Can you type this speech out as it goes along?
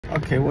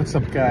Okay, what's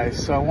up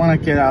guys? So I want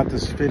to get out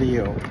this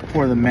video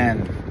for the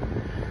men.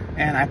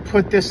 And I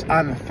put this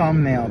on the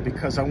thumbnail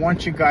because I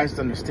want you guys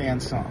to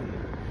understand something.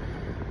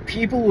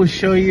 People will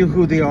show you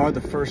who they are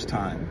the first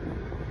time,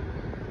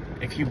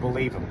 if you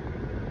believe them.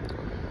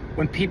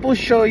 When people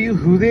show you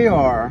who they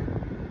are,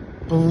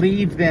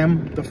 believe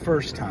them the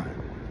first time.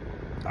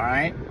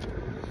 Alright?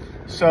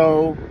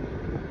 So,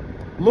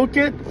 look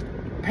at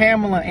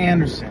Pamela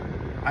Anderson.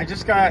 I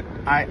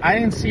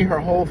didn't see her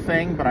whole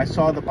thing, but I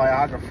saw the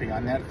biography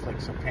on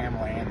Netflix of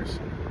Pamela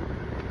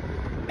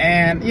Anderson.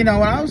 And, you know,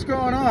 when I was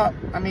growing up,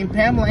 I mean,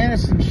 Pamela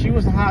Anderson, she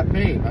was a hot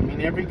babe. I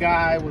mean, every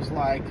guy was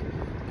like,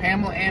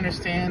 Pamela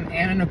Anderson,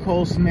 Anna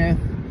Nicole Smith,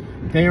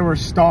 they were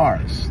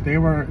stars. They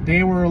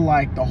were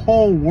like the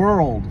whole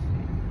world.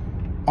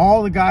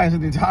 All the guys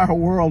in the entire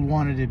world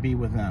wanted to be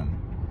with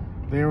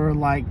them. They were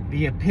like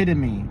the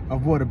epitome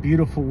of what a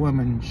beautiful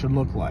woman should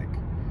look like.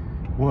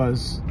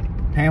 Was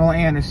Pamela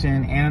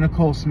Anderson, Anna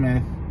Nicole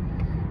Smith,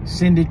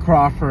 Cindy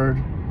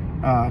Crawford,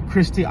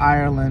 Christy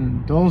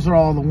Ireland. Those are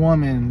all the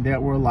women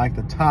that were like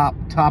the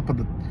top of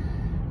the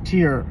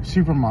tier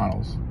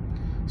supermodels.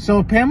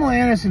 So Pamela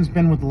Anderson's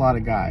been with a lot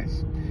of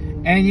guys.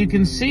 And you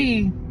can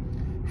see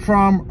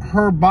from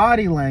her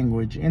body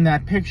language in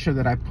that picture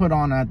that I put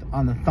on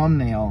the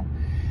thumbnail,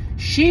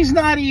 she's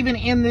not even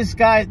in this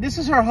guy. This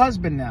is her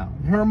husband now,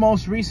 her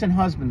most recent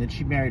husband that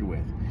she married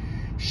with.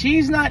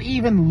 She's not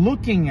even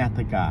looking at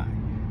the guy.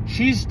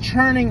 She's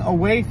churning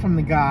away from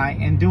the guy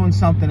and doing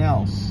something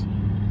else.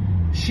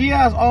 She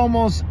has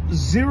almost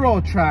zero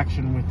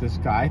attraction with this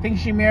guy. I think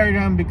she married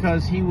him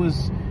because she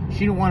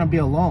didn't want to be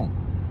alone.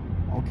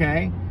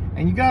 Okay?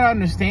 And you gotta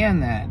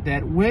understand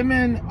that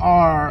women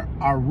are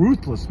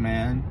ruthless,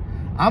 man.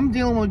 I'm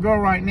dealing with a girl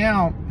right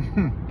now.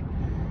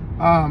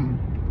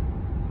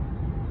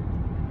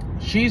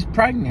 She's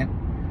pregnant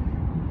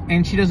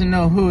and she doesn't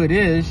know who it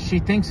is. She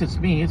thinks it's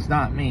me. It's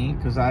not me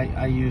because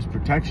I use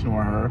protection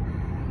with her.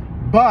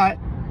 But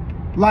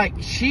like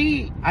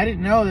I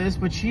didn't know this,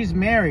 but she's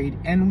married,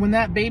 and when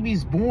that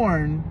baby's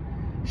born,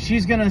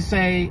 she's gonna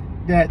say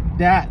that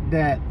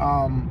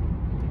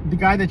the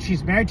guy that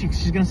she's married to,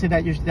 she's gonna say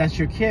that's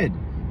your kid.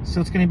 So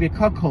it's gonna be a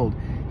cuckold.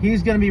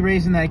 He's gonna be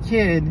raising that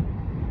kid,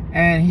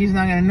 and he's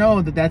not gonna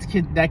know that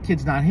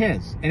kid's not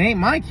his. It ain't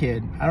my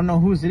kid. I don't know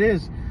whose it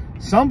is.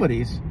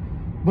 Somebody's.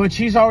 But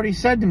she's already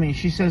said to me,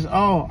 she says,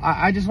 "Oh,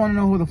 I just want to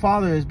know who the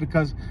father is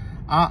because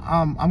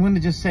I'm going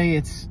to just say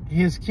it's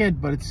his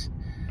kid,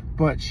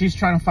 but she's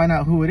trying to find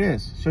out who it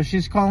is." So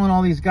she's calling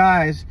all these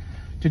guys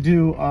to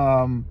do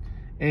what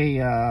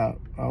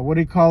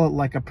do you call it,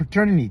 like a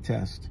paternity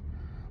test.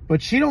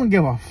 But she don't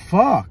give a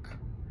fuck.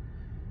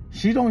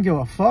 She don't give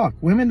a fuck.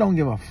 Women don't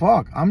give a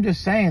fuck. I'm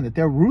just saying that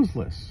they're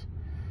ruthless.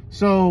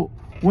 So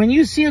when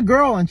you see a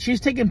girl and she's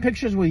taking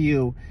pictures with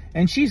you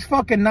and she's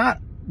fucking not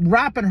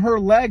wrapping her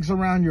legs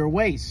around your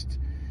waist,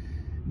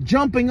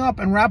 jumping up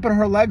and wrapping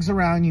her legs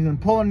around you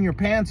and pulling your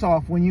pants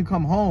off when you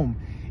come home,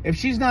 if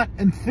she's not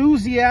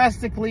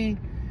enthusiastically,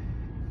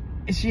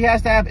 she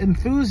has to have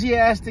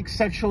enthusiastic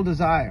sexual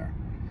desire.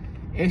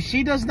 If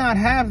she does not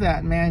have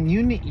that, man,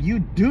 you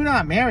do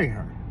not marry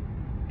her.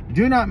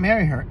 Do not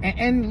marry her.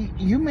 And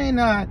you may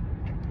not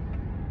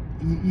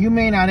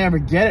ever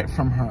get it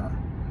from her.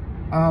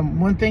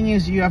 One thing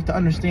is you have to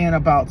understand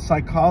about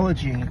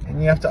psychology,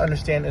 and you have to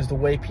understand is the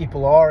way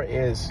people are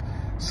is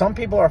some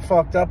people are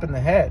fucked up in the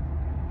head.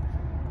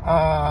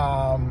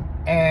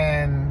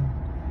 And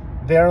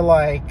they're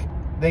like,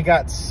 they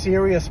got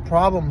serious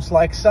problems.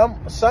 Like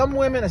some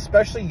women,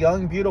 especially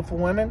young, beautiful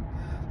women,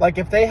 like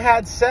if they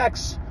had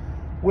sex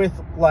with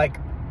like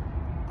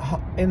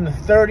in the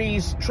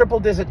 30s, triple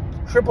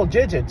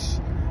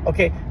digits,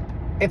 okay,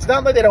 it's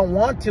not that they don't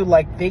want to,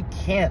 like they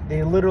can't.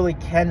 They literally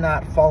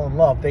cannot fall in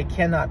love. They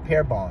cannot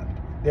pair bond.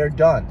 They're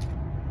done.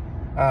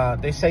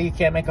 They say you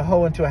can't make a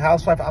hoe into a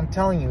housewife. I'm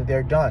telling you,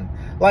 they're done.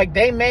 Like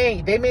they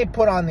may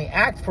put on the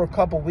act for a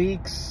couple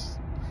weeks.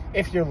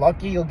 If you're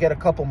lucky, you'll get a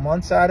couple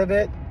months out of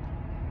it.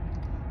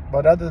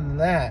 But other than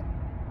that,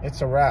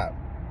 it's a wrap.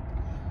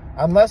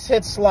 Unless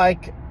it's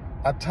like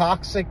a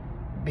toxic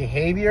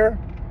behavior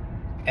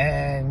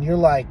and you're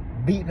like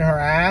beating her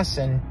ass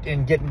and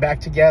getting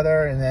back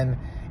together, and then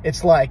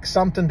it's like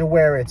something to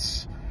where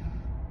it's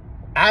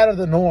out of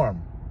the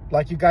norm.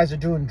 Like you guys are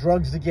doing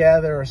drugs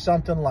together or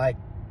something like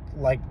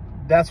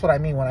that's what I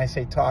mean when I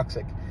say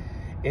toxic.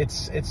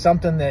 It's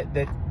something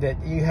that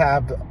you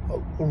have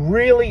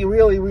really,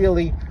 really,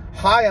 really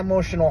high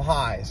emotional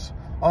highs,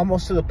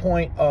 almost to the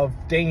point of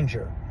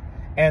danger.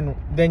 And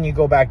then you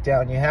go back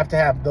down. You have to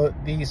have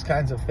these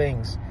kinds of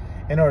things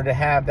in order to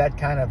have that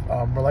kind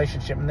of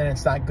relationship. And then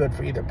it's not good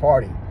for either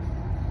party.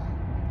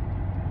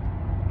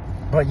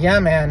 But yeah,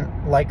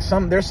 man, like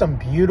there's some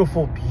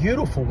beautiful,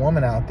 beautiful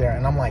women out there.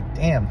 And I'm like,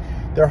 damn,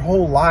 their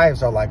whole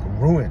lives are like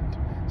ruined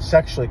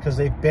sexually because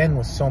they've been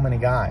with so many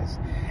guys.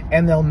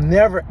 And they'll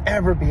never,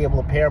 ever be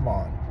able to pair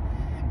bond.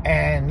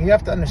 And you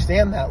have to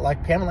understand that,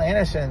 like Pamela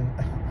Anderson,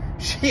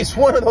 she's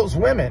one of those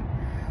women.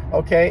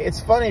 Okay, it's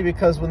funny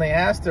because when they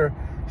asked her,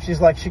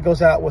 she's like, she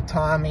goes out with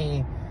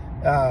Tommy,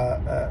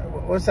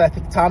 what's that? I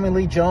think Tommy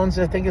Lee Jones,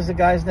 I think is the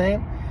guy's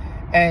name.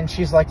 And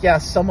she's like, yeah,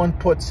 someone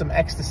put some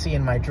ecstasy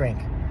in my drink.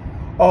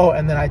 Oh,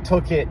 and then I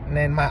took it, and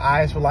then my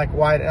eyes were like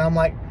wide, and I'm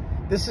like,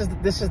 this is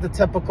the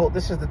typical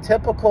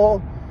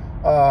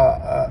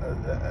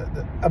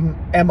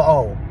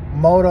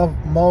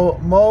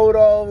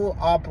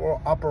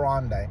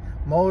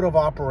mode of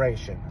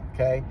operation.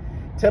 Okay,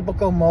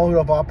 typical mode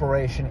of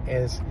operation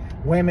is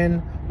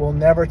women will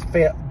never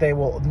fail. They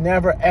will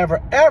never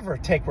ever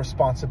take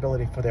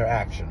responsibility for their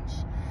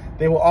actions.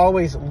 They will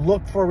always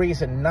look for a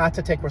reason not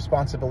to take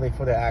responsibility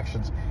for their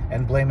actions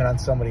and blame it on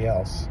somebody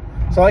else.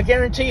 So I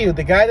guarantee you,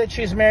 the guy that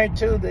she's married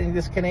to,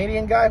 this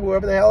Canadian guy,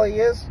 whoever the hell he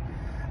is,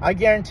 I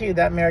guarantee you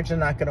that marriage is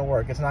not going to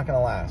work. It's not going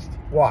to last.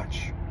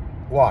 Watch.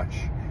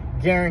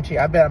 Guarantee.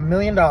 I bet $1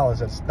 million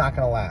it's not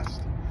going to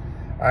last.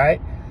 All right.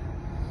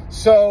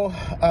 So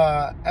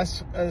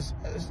as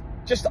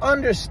just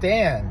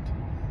understand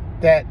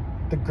that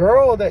the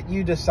girl that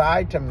you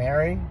decide to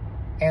marry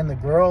and the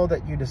girl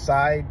that you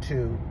decide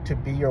to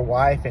be your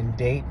wife and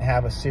date and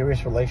have a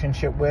serious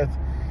relationship with,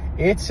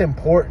 it's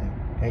important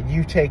that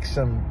you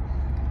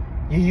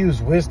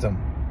use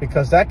wisdom,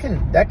 because that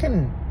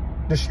can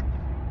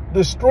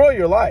destroy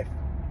your life.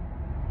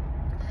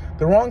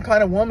 The wrong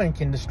kind of woman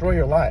can destroy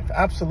your life.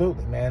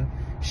 Absolutely, man.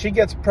 She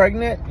gets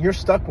pregnant, you're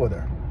stuck with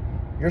her.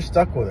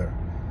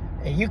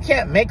 And you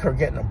can't make her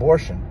get an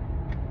abortion.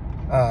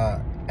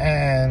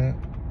 And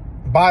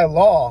by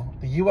law,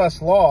 the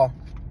U.S. law,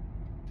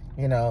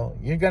 you know,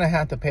 you're going to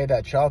have to pay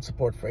that child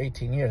support for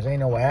 18 years.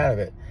 Ain't no way out of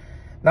it.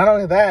 Not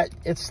only that,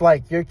 it's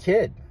like your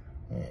kid.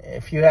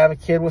 If you have a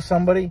kid with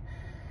somebody,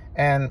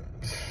 and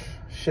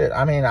shit,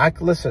 I mean,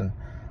 listen,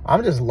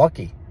 I'm just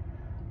lucky.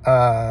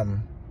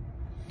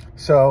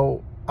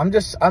 So I'm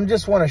just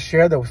want to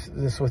share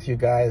this with you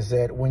guys,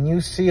 that when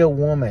you see a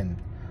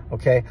woman,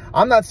 okay,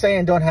 I'm not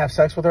saying don't have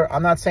sex with her.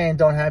 I'm not saying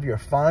don't have your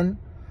fun,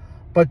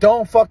 but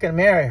don't fucking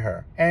marry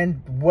her.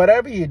 And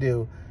whatever you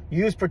do,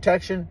 use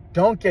protection.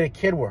 Don't get a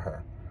kid with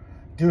her.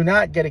 Do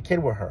not get a kid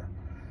with her.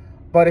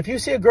 But if you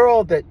see a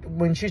girl that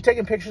when she's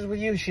taking pictures with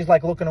you, she's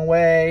like looking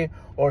away,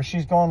 or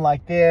she's going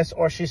like this,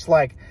 or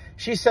she'll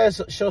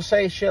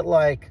say shit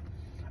like,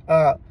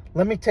 let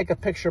me take a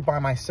picture by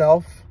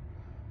myself.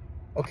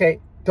 Okay,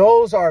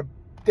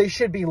 they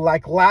should be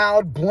like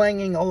loud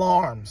blinging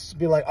alarms.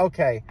 Be like,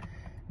 okay,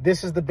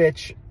 this is the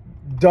bitch.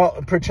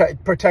 Don't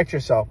protect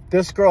yourself.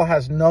 This girl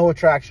has no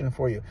attraction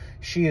for you.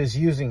 She is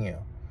using you.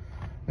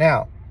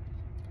 Now,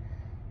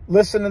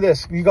 listen to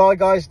this. You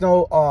guys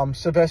know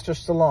Sylvester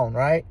Stallone,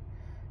 right?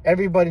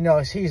 Everybody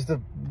knows he's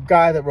the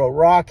guy that wrote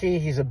Rocky.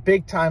 He's a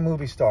big-time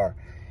movie star.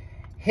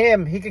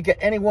 He could get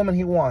any woman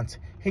he wants.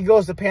 He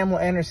goes to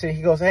Pamela Anderson.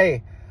 He goes,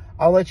 hey,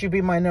 I'll let you be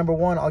my number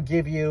one. I'll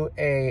give you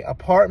a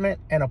apartment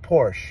and a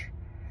Porsche.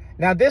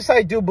 Now, this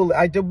I do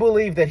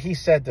believe that he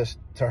said this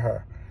to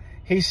her.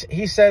 He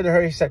said to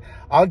her, he said,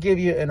 I'll give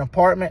you an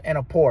apartment and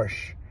a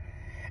Porsche.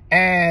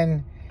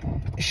 And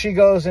she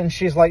goes and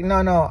she's like,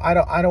 no, I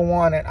don't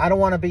want it. I don't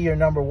want to be your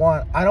number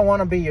one. I don't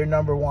want to be your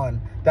number one.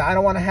 I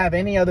don't want to have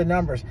any other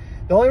numbers.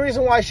 The only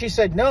reason why she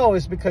said no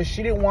is because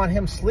she didn't want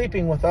him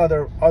sleeping with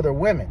other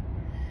women.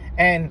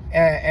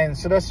 And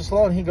Sylvester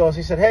Stallone,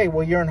 he said, hey,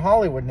 well, you're in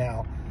Hollywood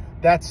now.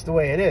 That's the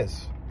way it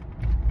is.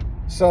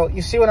 So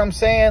you see what I'm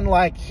saying?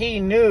 Like,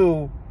 he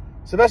knew,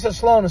 Sylvester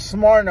Stallone is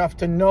smart enough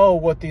to know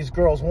what these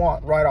girls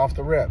want right off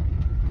the rip.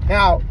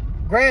 Now,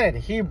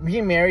 granted, he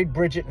married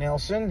Bridget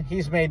Nielsen.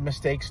 He's made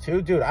mistakes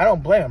too. Dude, I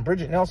don't blame him.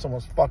 Bridget Nielsen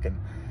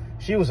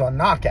she was a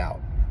knockout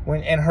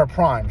when in her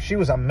prime. She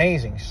was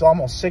amazing. She's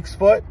almost 6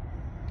 foot.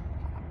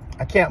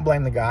 I can't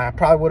blame the guy. I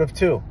probably would have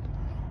too.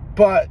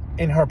 But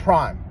in her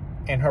prime.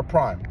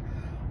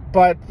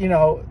 But, you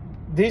know,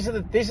 these are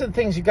the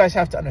things you guys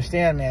have to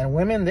understand, man.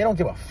 Women, they don't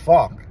give a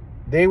fuck.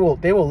 They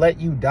will let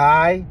you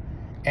die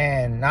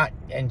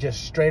and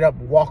just straight up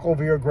walk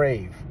over your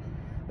grave.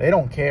 They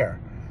don't care.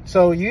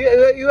 So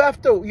you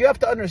have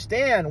to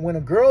understand, when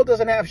a girl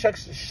doesn't have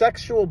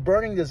sexual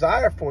burning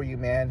desire for you,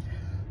 man,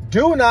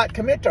 do not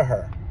commit to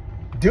her.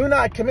 Do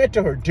not commit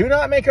to her. Do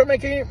not make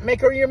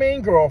her your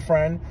main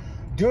girlfriend.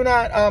 Do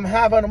not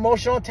have an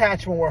emotional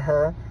attachment with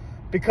her,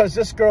 because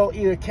this girl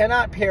either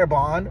cannot pair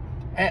bond,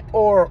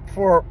 or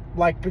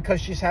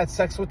because she's had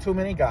sex with too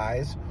many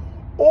guys,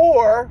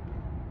 or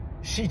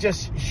she's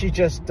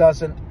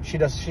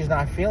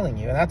not feeling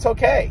you, and that's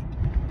okay.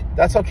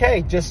 That's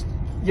okay. Just,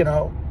 you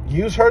know,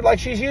 use her like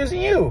she's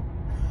using you.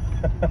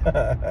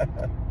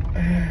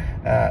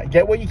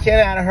 Get what you can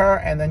out of her,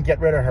 and then get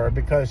rid of her,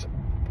 because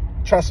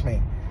trust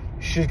me,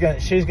 she's gonna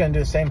do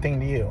the same thing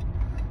to you.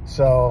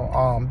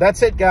 So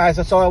that's it, guys.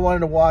 That's all I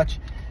wanted to watch.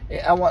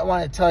 I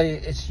want to tell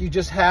you, you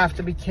just have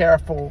to be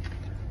careful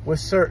with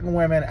certain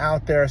women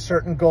out there,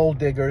 certain gold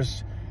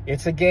diggers.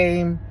 It's a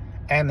game,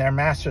 and they're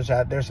masters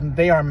at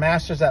they are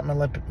masters at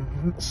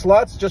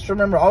sluts. Just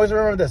always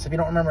remember this, if you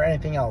don't remember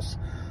anything else.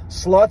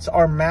 Sluts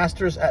are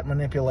masters at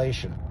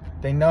manipulation.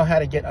 They know how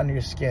to get under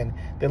your skin.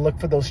 They look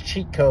for those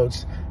cheat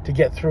codes to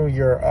get through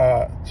your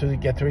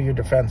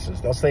defenses.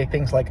 They'll say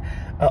things like,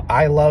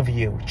 "I love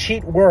you,"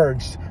 cheat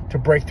words to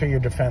break through your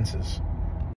defenses.